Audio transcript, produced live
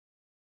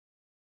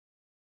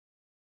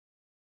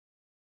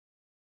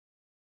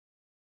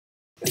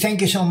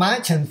Thank you so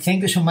much, and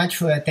thank you so much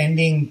for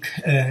attending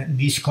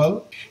this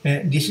call.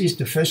 This is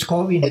the first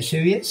call in the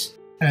series.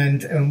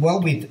 And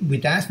well,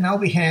 with us now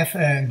we have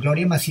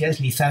Gloria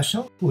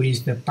Macias-Lizaso, who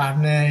is the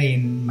partner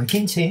in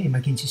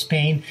McKinsey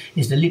Spain,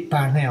 is the lead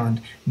partner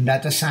on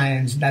data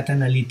science, data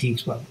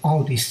analytics, well,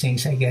 all these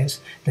things, I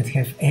guess, that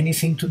have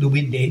anything to do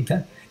with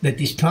data.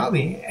 That is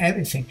probably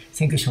everything.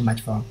 Thank you so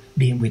much for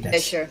being with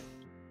us. Sure.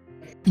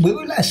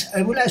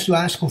 I would like to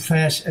ask you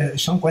first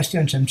some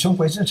questions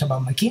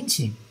about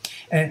McKinsey.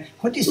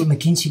 What is the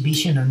McKinsey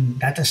vision on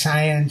data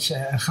science?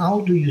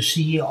 How do you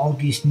see all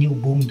this new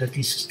boom that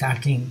is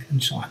starting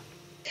and so on?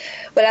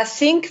 Well, I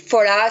think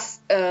for us,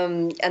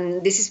 and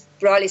this is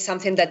probably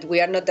something that we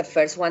are not the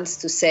first ones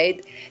to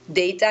say,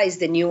 data is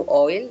the new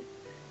oil.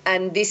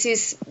 And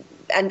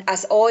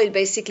as oil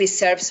basically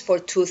serves for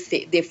two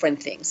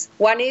different things.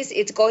 One is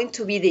it's going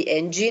to be the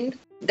engine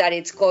that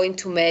it's going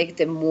to make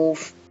the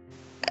move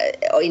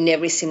in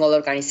every single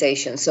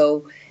organization.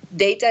 So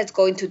data is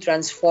going to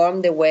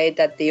transform the way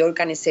that the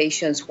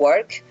organizations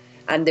work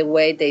and the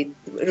way they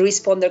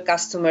respond to their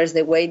customers,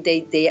 the way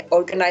they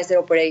organize their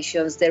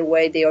operations, the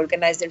way they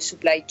organize their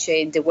supply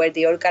chain, the way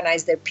they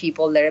organize their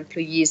people, their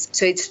employees.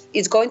 So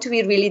it's going to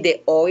be really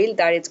the oil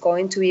that it's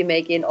going to be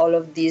making all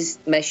of this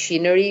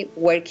machinery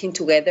working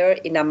together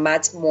in a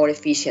much more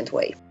efficient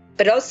way.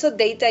 But also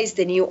data is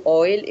the new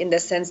oil in the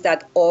sense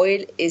that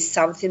oil is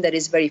something that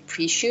is very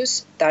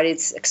precious, that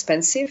it's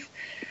expensive.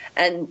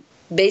 And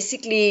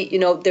basically,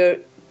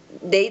 the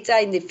data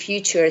in the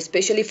future,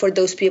 especially for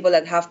those people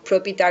that have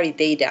proprietary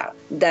data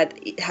that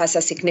has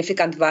a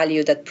significant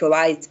value that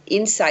provides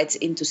insights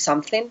into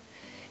something,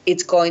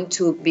 it's going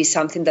to be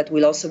something that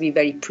will also be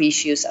very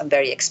precious and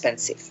very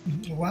expensive.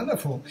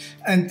 Wonderful.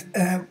 And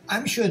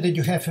I'm sure that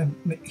you have a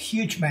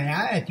huge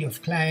variety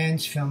of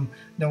clients, from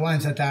the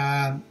ones that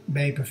are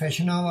very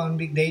professional on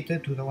big data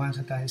to the ones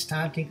that are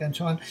starting and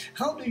so on.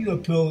 How do you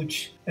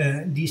approach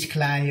these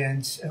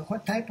clients?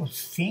 What type of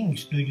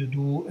things do you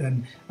do,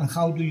 and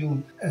how do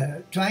you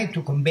try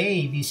to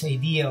convey this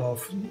idea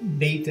of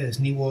data as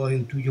new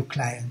oil to your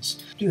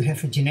clients? Do you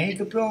have a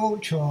generic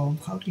approach, or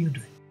how do you do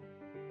it?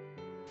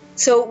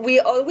 So we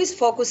always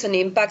focus on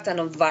impact and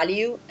on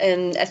value.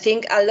 And I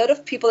think a lot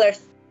of people are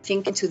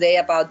thinking today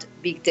about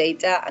big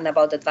data and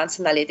about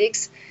advanced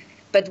analytics,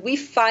 but we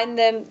find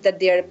them that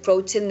they are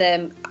approaching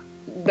them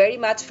very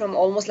much from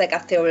almost like a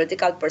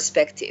theoretical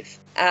perspective.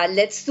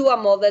 Let's do a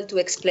model to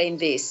explain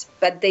this,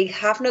 but they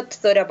have not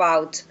thought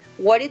about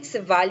what is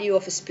the value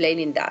of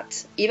explaining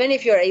that. Even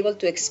if you're able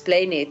to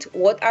explain it,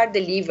 what are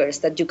the levers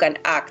that you can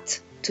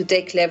act to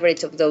take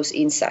leverage of those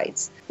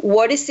insights?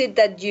 What is it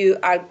that you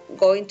are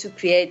going to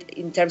create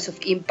in terms of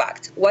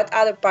impact? What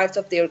other parts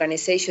of the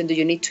organization do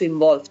you need to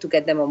involve to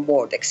get them on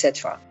board,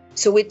 etc.?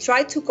 So we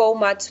try to go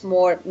much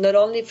more, not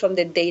only from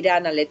the data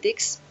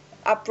analytics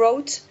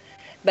approach,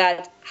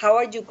 but how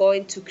are you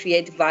going to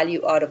create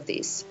value out of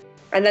this?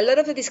 And a lot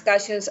of the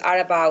discussions are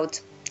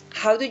about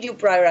how do you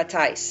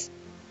prioritize?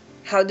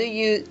 How do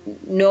you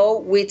know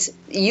which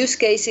use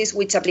cases,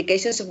 which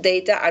applications of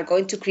data are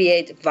going to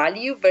create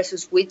value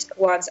versus which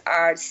ones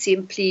are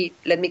simply,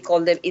 let me call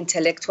them,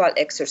 intellectual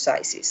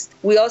exercises?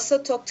 We also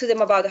talk to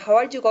them about how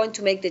are you going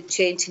to make the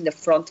change in the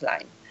front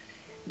line.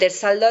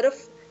 There's a lot of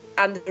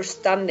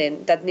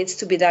understanding that needs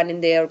to be done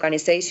in the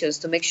organizations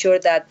to make sure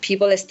that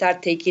people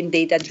start taking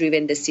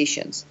data-driven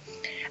decisions.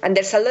 And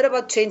there's a lot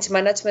about change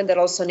management that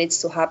also needs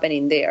to happen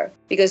in there,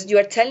 because you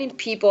are telling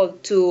people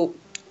to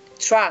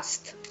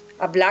trust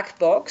a black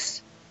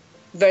box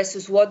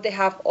versus what they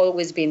have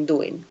always been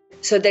doing.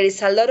 So there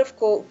is a lot of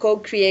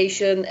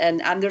co-creation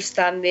and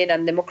understanding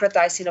and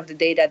democratizing of the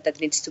data that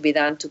needs to be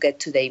done to get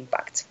to the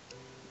impact.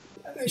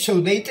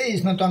 So data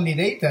is not only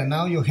data.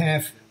 Now you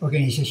have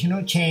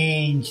organizational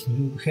change,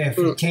 you have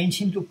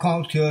change into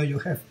culture, you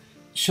have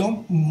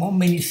so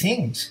many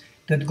things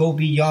that go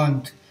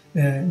beyond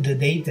the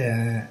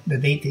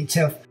data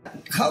itself.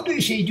 How do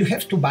you see you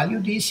have to value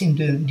this in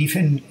the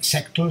different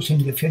sectors,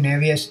 in different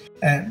areas?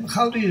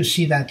 How do you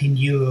see that in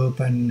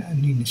Europe and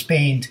in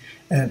Spain,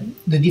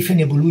 the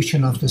different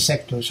evolution of the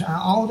sectors?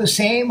 Are all the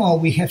same, or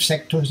we have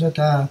sectors that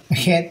are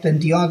ahead than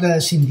the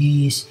others in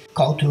this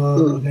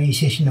cultural,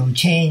 organizational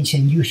change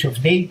and use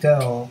of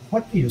data, or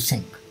what do you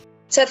think?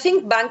 So I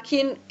think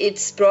banking,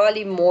 it's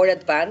probably more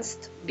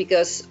advanced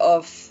because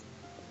of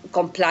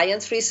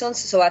compliance reasons.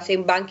 So I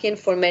think banking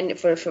for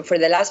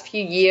the last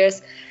few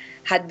years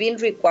had been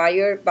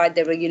required by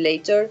the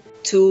regulator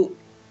to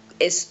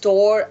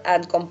store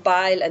and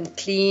compile and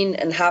clean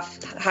and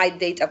have high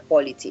data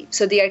quality.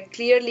 So they are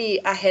clearly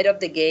ahead of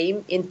the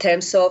game in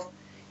terms of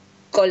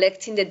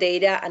collecting the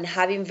data and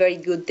having very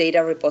good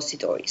data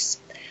repositories.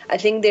 I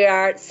think there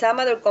are some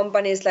other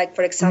companies, like,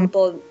 for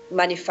example,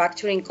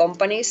 manufacturing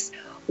companies,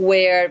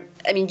 where,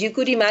 I mean, you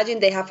could imagine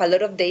they have a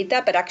lot of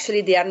data, but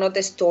actually they are not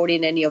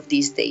storing any of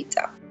this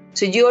data.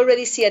 So you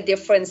already see a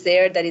difference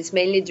there that is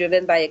mainly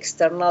driven by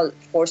external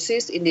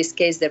forces, in this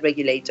case, the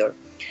regulator.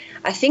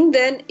 I think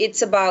then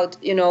it's about,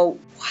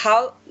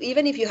 how,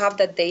 even if you have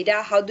that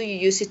data, how do you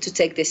use it to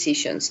take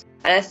decisions?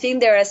 And I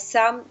think there are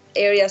some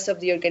areas of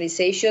the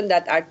organization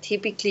that are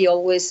typically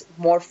always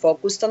more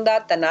focused on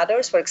that than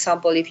others. For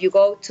example, if you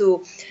go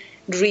to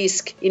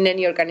risk in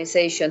any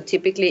organization,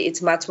 typically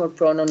it's much more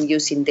prone on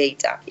using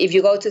data. If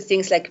you go to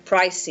things like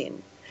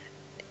pricing,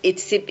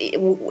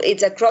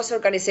 it's across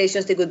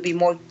organizations they could be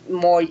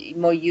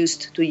more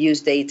used to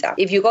use data.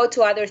 If you go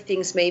to other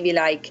things, maybe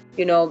like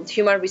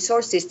human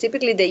resources,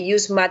 typically they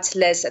use much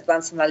less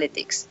advanced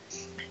analytics,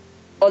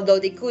 although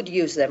they could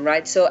use them,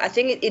 right? So I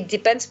think it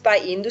depends by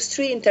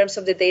industry in terms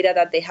of the data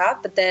that they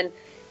have, but then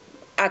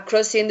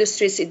across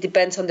industries, it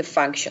depends on the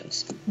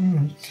functions.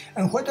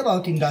 And what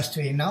about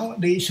industry? Now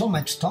there is so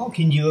much talk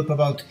in Europe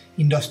about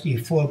Industry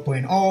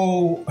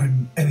 4.0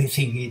 and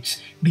everything. It's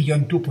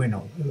beyond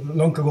 2.0.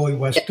 Long ago it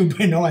was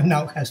 2.0 and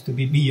now it has to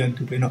be beyond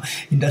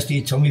 2.0. Industry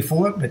it's only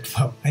 4, but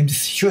I'm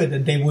sure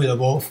that they will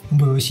evolve.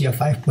 We will see a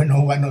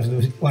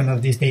 5.0 one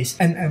of these days.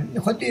 And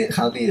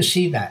how do you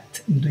see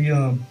that? Do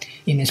you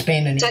in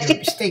Spain and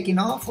Europe is taking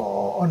off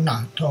or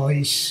not? Or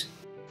is...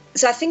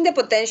 So I think the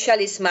potential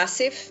is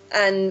massive,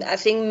 and I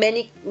think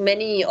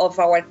many of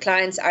our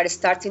clients are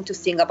starting to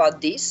think about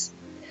this.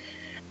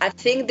 I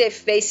think they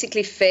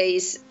basically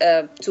face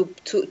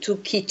two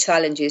key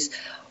challenges.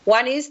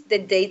 One is the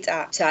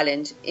data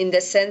challenge, in the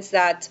sense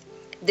that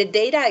the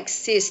data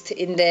exists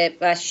in the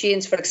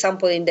machines, for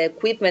example, in the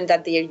equipment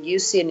that they are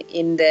using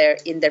in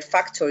their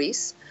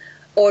factories.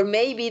 Or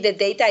maybe the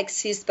data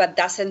exists but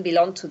doesn't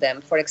belong to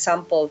them. For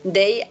example,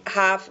 they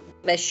have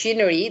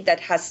machinery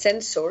that has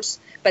sensors,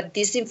 but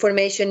this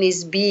information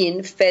is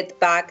being fed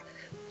back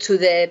to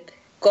the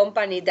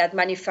company that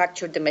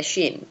manufactured the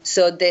machine.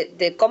 So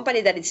the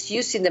company that is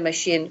using the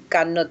machine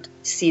cannot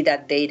see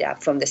that data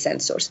from the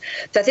sensors.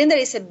 So I think there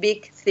is a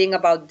big thing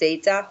about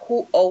data,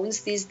 who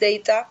owns this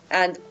data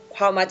and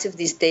how much of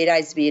this data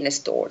is being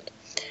stored.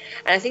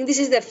 And I think this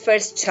is the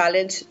first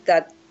challenge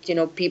that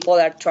people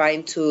are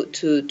trying to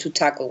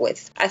tackle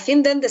with. I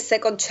think then the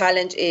second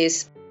challenge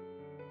is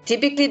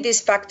typically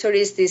these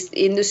factories, these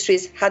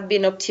industries had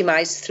been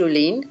optimized through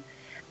lean,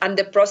 and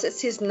the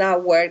processes now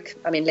work,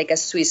 like a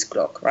Swiss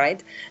clock,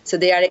 right? So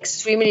they are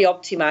extremely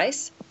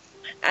optimized,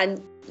 and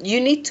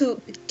you need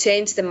to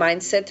change the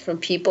mindset from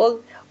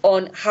people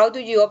on how do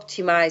you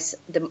optimize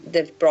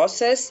the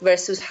process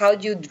versus how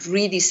you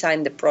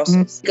redesign the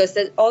process. Because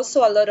there's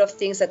also a lot of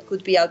things that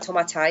could be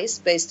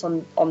automatized based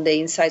on the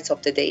insights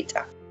of the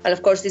data. And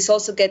of course, this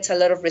also gets a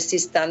lot of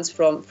resistance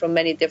from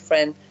many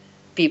different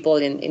people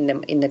in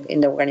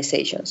the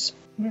organizations.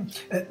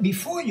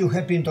 Before you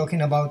have been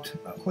talking about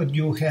what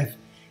you have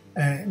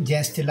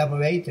just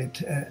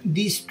elaborated,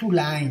 these two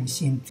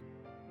lines in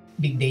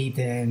big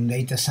data and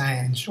data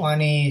science.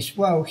 One is,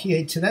 well, here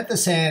it's a data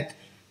set.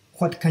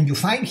 What can you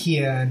find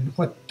here, and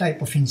what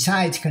type of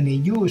insights can they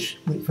use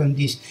from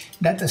this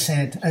data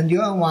set? And the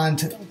other one,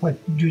 what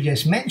you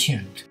just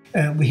mentioned.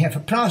 We have a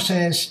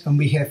process, and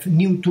we have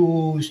new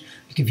tools,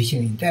 artificial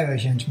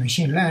intelligence,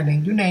 machine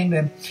learning, you name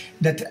them,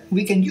 that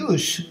we can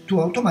use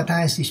to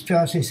automatize this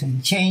process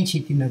and change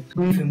it in a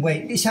different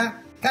way. These are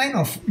kind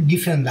of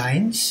different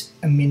lines.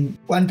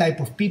 One type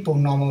of people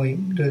normally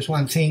does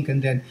one thing,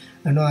 and then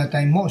another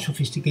time more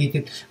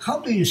sophisticated. How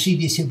do you see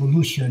this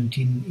evolution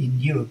in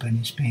Europe and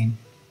in Spain?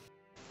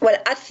 Well,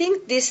 I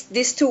think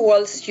these two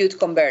worlds should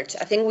converge.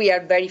 I think we are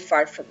very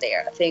far from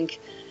there. I think,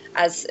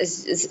 as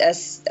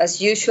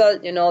usual,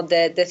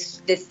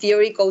 the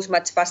theory goes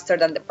much faster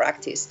than the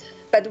practice.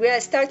 But we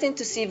are starting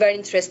to see very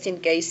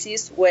interesting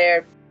cases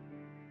where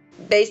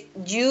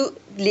you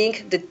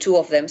link the two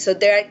of them. So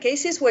there are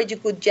cases where you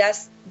could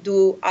just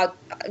do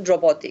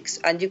robotics,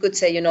 and you could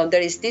say,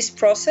 there is this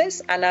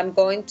process, and I'm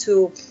going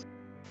to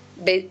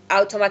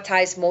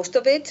automatize most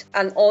of it,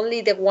 and only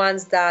the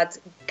ones that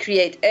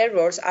create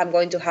errors, I'm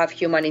going to have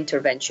human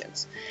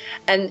interventions.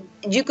 And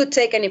you could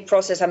take any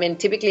process,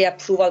 typically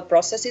approval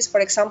processes, for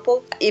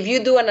example. If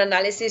you do an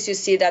analysis, you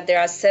see that there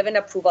are 7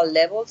 approval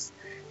levels,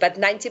 but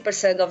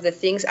 90% of the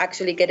things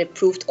actually get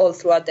approved all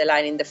throughout the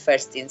line in the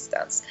first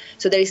instance.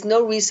 So there is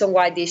no reason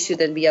why this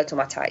shouldn't be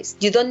automatized.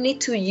 You don't need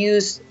to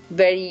use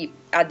very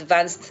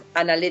advanced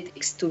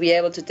analytics to be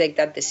able to take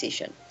that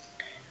decision.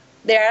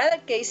 There are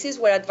other cases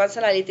where advanced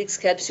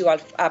analytics helps you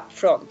up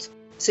front.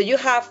 So you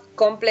have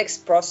complex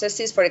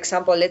processes. For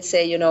example, let's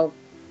say,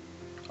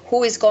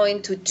 who is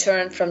going to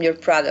churn from your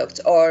product,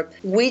 or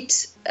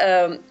which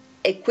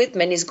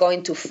equipment is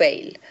going to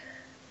fail,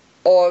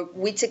 or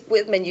which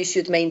equipment you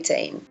should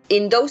maintain.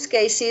 In those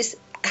cases,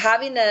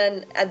 having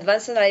an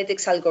advanced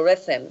analytics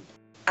algorithm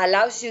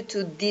allows you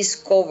to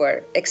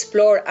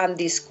explore and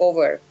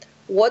discover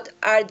what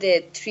are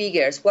the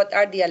triggers, what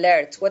are the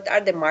alerts, what are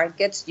the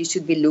markets you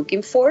should be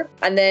looking for,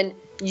 and then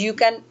you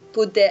can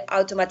put the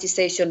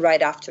automatization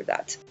right after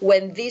that.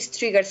 When these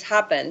triggers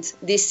happen,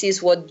 this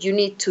is what you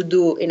need to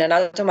do in an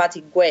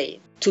automatic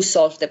way to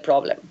solve the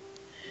problem.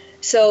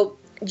 So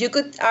you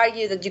could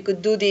argue that you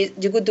could do this,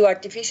 you could do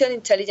artificial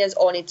intelligence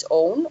on its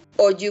own,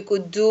 or you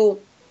could do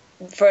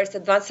first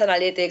advanced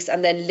analytics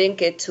and then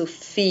link it to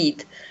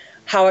feed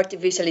how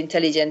artificial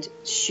intelligence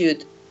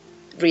should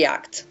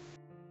react.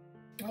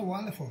 Oh,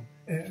 wonderful.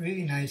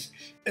 Really nice.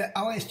 For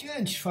our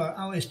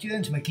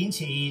students,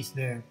 McKinsey is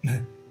the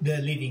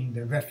leading,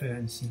 the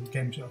reference in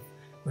terms of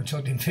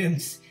consulting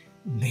firms.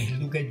 They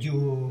look at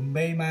you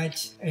very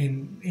much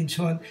and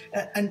so on.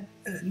 And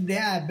they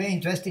are very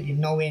interested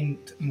in knowing,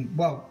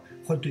 well,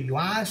 what do you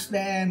ask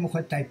them?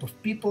 What type of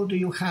people do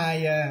you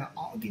hire?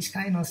 All these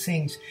kind of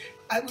things.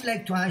 I would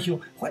like to ask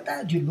you, what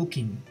are you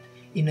looking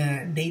in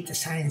a data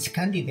science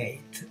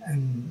candidate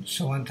and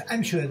so on?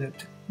 I'm sure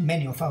that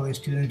many of our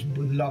students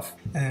would love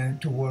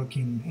to work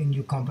in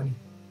your company.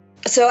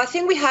 So I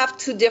think we have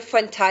two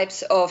different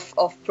types of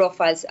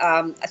profiles.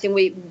 I think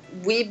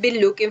we've been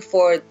looking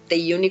for the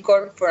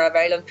unicorn for a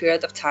very long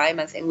period of time.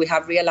 I think we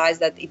have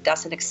realized that it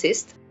doesn't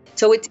exist.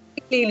 So we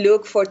typically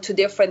look for two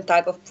different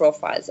type of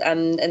profiles,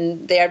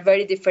 and they are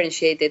very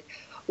differentiated.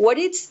 One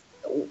is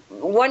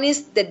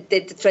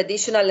the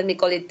traditional, let me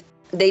call it,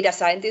 data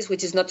scientist,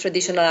 which is not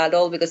traditional at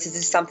all because this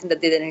is something that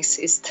didn't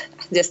exist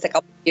just a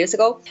couple of years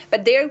ago.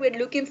 But there we're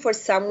looking for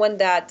someone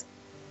that,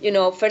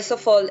 first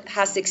of all,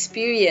 has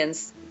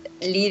experience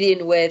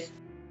leading with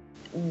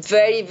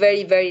very,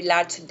 very, very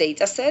large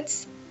data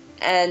sets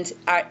and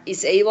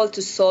is able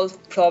to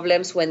solve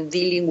problems when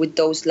dealing with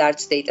those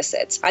large data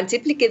sets. And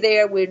typically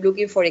there we're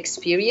looking for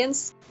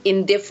experience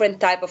in different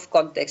type of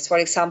contexts. For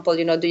example,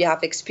 do you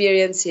have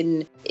experience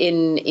in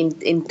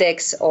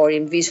text or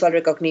in visual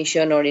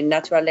recognition or in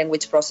natural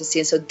language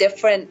processing? So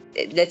different,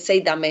 let's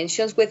say,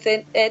 dimensions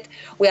within it.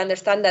 We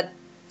understand that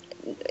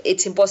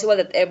it's impossible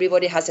that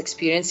everybody has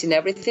experience in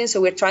everything. So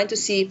we're trying to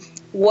see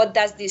what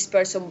does this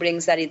person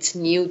brings that it's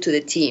new to the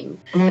team.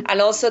 Mm-hmm.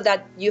 And also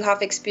that you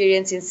have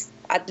experience in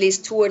at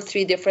least 2 or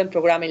 3 different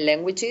programming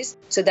languages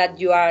so that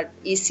you are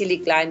easily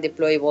client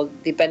deployable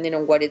depending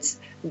on what it's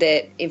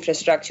the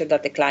infrastructure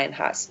that the client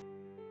has.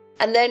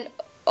 And then,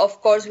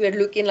 of course, we're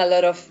looking a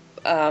lot of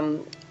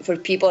for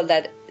people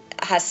that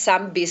has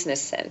some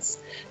business sense.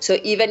 So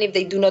even if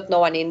they do not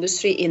know an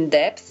industry in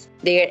depth,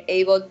 they are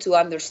able to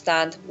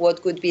understand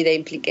what could be the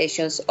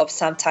implications of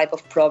some type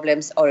of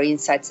problems or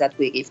insights that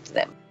we give to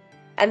them.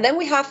 And then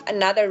we have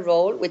another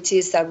role, which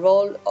is a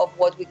role of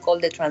what we call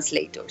the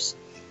translators.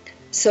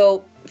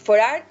 So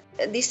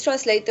these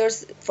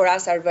translators for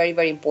us are very,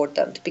 very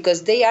important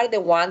because they are the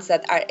ones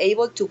that are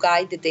able to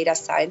guide the data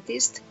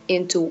scientist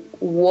into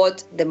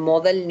what the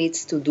model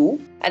needs to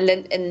do.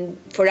 And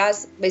for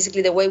us,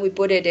 basically the way we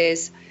put it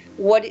is,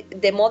 what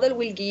the model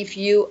will give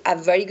you a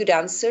very good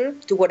answer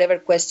to whatever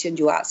question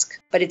you ask.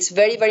 But it's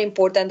very, very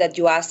important that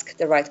you ask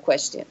the right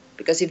question,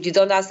 because if you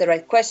don't ask the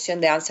right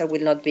question, the answer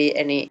will not be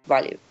any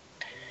value.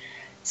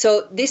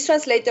 So these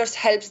translators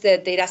helps the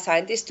data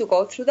scientist to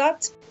go through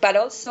that, but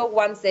also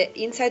once the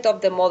insight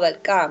of the model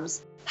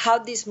comes, how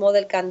this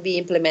model can be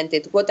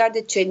implemented, what are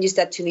the changes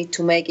that you need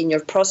to make in your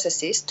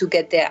processes to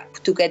get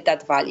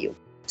that value.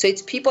 So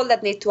it's people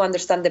that need to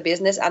understand the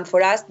business, and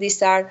for us,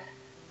 these are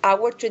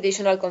our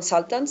traditional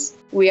consultants.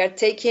 We are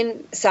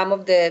taking some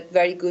of the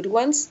very good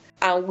ones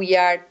and we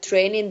are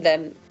training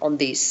them on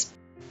this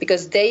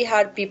because they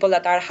are people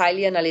that are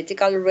highly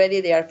analytical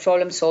already. They are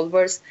problem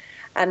solvers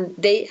and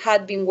they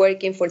had been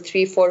working for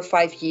 3, 4,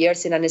 5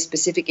 years in a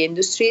specific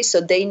industry. So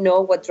they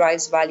know what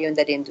drives value in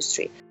that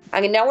industry.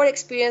 And in our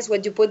experience,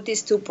 when you put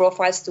these two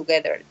profiles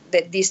together,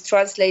 this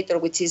translator,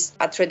 which is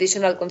a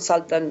traditional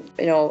consultant,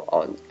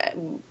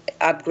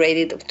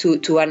 upgraded to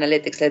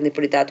analytics, let me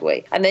put it that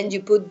way. And then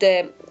you put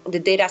the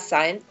data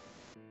science,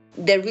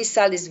 the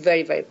result is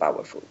very, very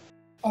powerful.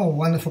 Oh,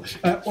 wonderful.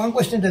 One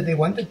question that I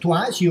wanted to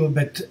ask you,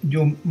 but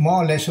you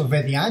more or less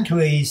already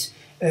answered is,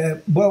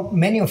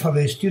 many of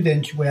our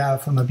students were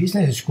from a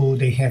business school.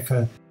 They have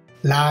a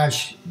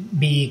large,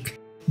 big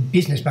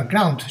business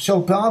background.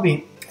 So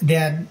probably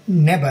they're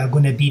never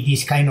going to be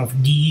this kind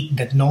of geek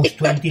that knows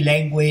 20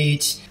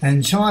 languages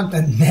and so on.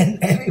 And then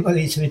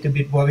everybody's a little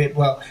bit worried,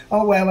 I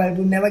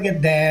will never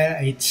get there.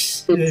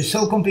 It's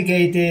so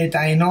complicated.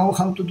 I know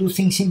how to do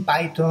things in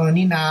Python,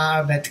 in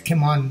R, but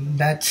come on,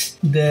 that's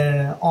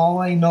all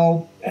I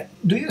know.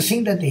 Do you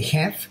think that they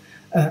have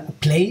a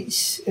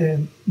place,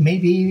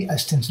 maybe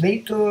as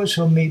translators,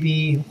 or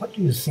maybe, what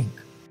do you think?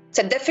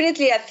 So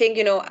definitely, I think,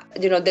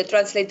 the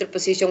translator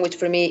position, which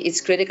for me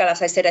is critical.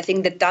 As I said, I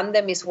think the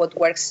tandem is what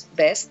works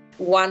best.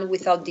 One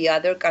without the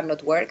other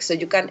cannot work. So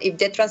if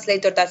the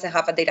translator doesn't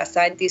have a data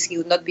scientist, he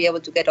would not be able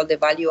to get all the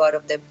value out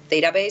of the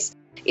database.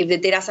 If the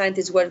data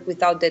scientist worked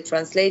without the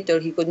translator,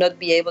 he could not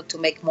be able to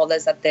make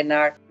models that then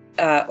are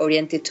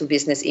oriented to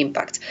business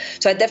impact.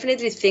 So I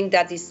definitely think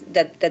that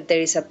there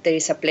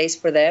is a place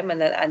for them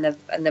and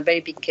a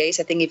very big case.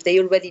 I think if they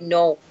already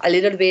know a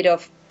little bit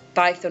of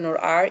Python or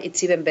R,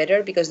 it's even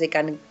better because they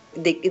can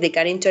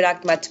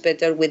interact much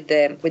better with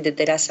the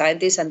data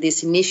scientists, and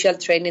this initial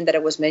training that I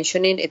was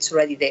mentioning, it's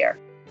already there,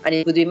 and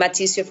it would be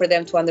much easier for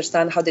them to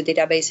understand how the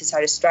databases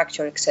are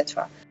structured,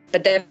 etc.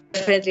 But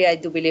definitely, I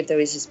do believe there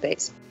is a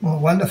space. Oh,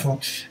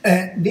 wonderful.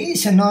 There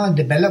is another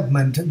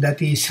development that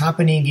is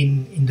happening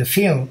in the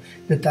field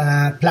that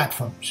are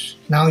platforms.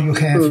 Now you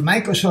have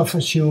Microsoft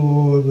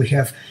Azure, we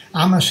have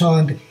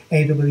Amazon,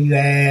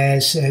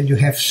 AWS, you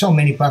have so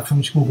many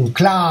platforms, Google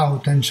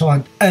Cloud, and so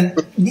on. And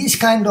this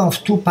kind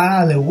of two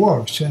parallel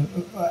works.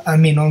 I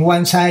mean, on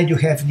one side, you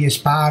have the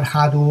Spark,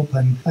 Hadoop,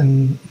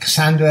 and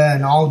Cassandra,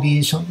 and all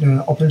these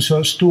open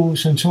source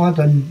tools, and so on.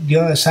 On the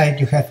other side,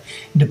 you have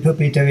the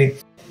proprietary.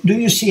 Do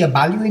you see a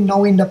value in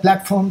knowing the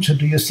platforms, or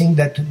do you think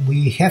that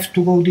we have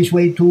to go this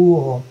way too,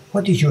 or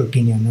what is your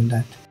opinion on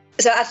that?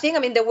 So I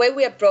think, the way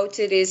we approach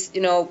it is,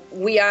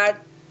 we are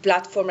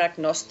platform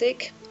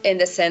agnostic in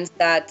the sense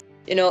that,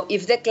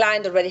 if the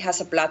client already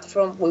has a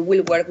platform, we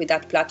will work with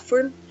that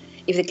platform.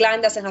 If the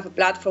client doesn't have a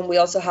platform, we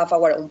also have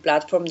our own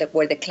platform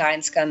where the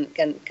clients can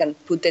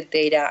put the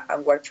data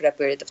and work for a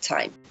period of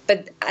time.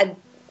 But at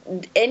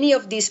any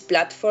of these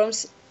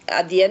platforms,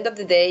 at the end of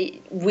the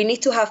day, we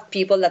need to have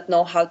people that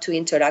know how to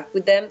interact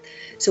with them.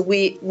 So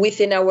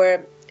within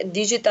our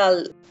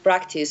digital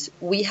practice,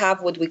 we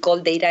have what we call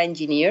data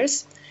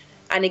engineers.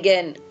 And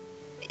again,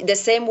 the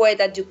same way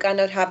that you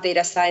cannot have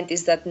data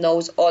scientists that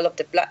knows all of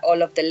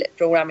the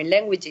programming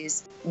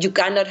languages, you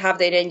cannot have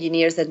data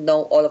engineers that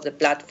know all of the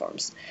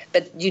platforms.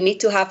 But you need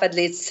to have at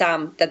least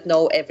some that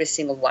know every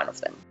single one of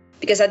them.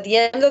 Because at the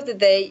end of the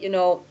day,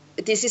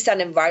 this is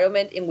an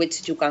environment in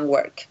which you can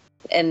work.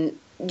 And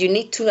you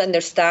need to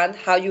understand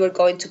how you are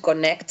going to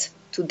connect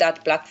to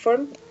that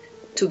platform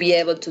to be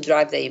able to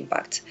drive the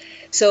impact.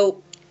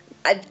 So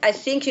I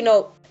think,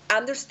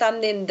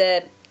 understanding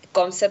the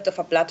concept of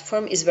a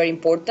platform is very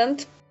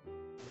important.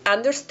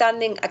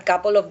 Understanding a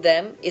couple of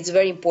them is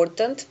very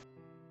important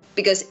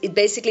because it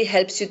basically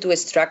helps you to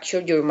structure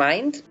your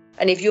mind.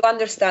 And if you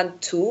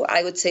understand two,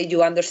 I would say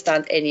you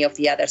understand any of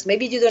the others.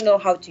 Maybe you don't know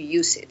how to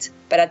use it,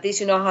 but at least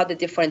you know how the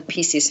different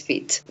pieces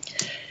fit.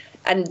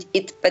 And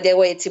by the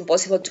way, it's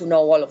impossible to know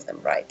all of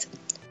them, right?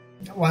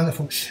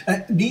 Wonderful.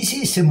 This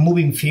is a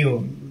moving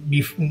field.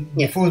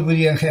 Before we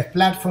didn't have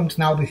platforms,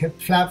 now we have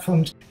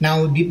platforms.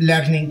 Now deep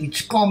learning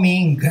is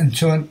coming and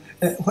so on.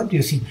 What do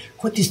you think?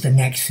 What is the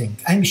next thing?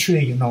 I'm sure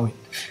you know it.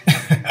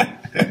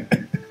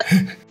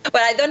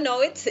 Well, I don't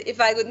know it. If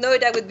I would know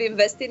it, I would be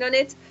investing on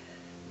it.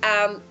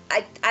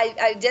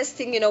 I just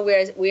think,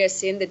 we are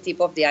seeing the tip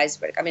of the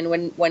iceberg. I mean,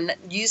 when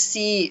you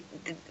see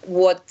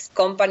what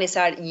companies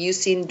are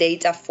using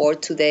data for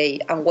today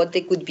and what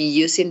they could be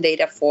using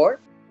data for,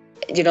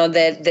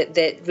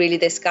 really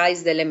the sky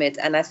is the limit.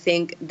 And I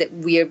think that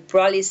we are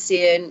probably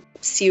seeing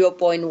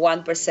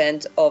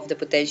 0.1% of the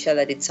potential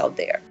that it's out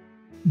there.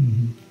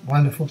 Mm-hmm.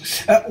 Wonderful.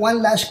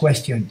 One last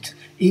question.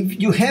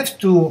 If you have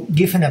to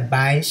give an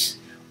advice,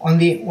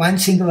 only one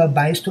single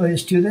advice to our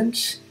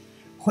students,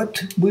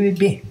 what would it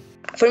be?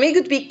 For me, it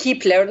would be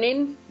keep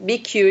learning, be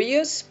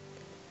curious.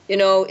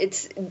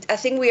 I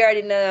think we are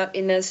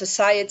in a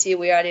society,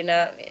 we are in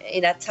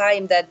a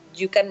time that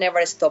you can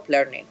never stop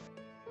learning.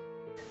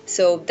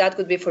 So that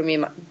would be for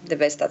me the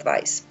best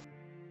advice.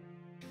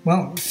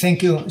 Well,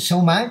 thank you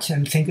so much,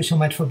 and thank you so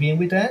much for being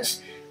with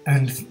us.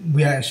 And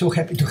we are so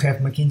happy to have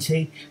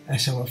McKinsey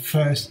as our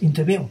first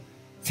interview.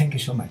 Thank you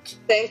so much.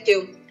 Thank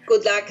you.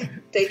 Good luck.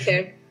 Take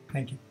care.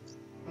 Thank you.